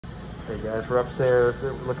Okay guys, we're upstairs.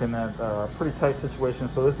 We're looking at a pretty tight situation.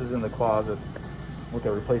 So this is in the closet. Look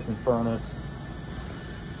at replacing furnace,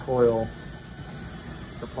 coil,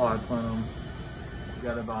 supply plume. We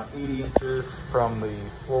got about 80 inches from the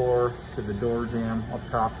floor to the door jamb up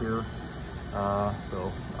top here.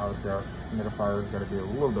 So obviously our humidifier has got to be a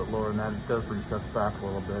little bit lower than that. It does recess back a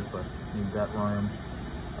little bit, but need that room.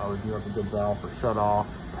 We do have a good valve for shut off.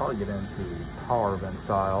 Probably get into power vent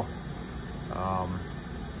style.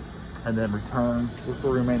 And then return, this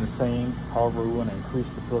will remain the same. However, we want to increase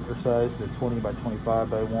the filter size to 20 by 25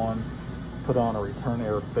 by 1. Put on a return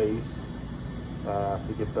air face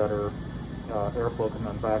to get better airflow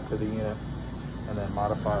coming back to the unit. And then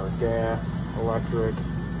modify our gas, electric,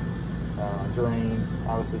 drain.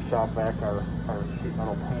 Obviously shop back our sheet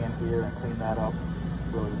metal pan here and clean that up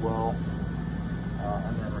really well.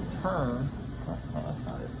 And then return, oh, that's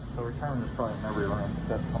not it. So return is probably in every room.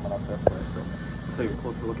 That's coming up this way. So take a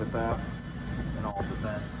closer look at that and all the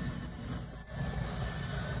vents.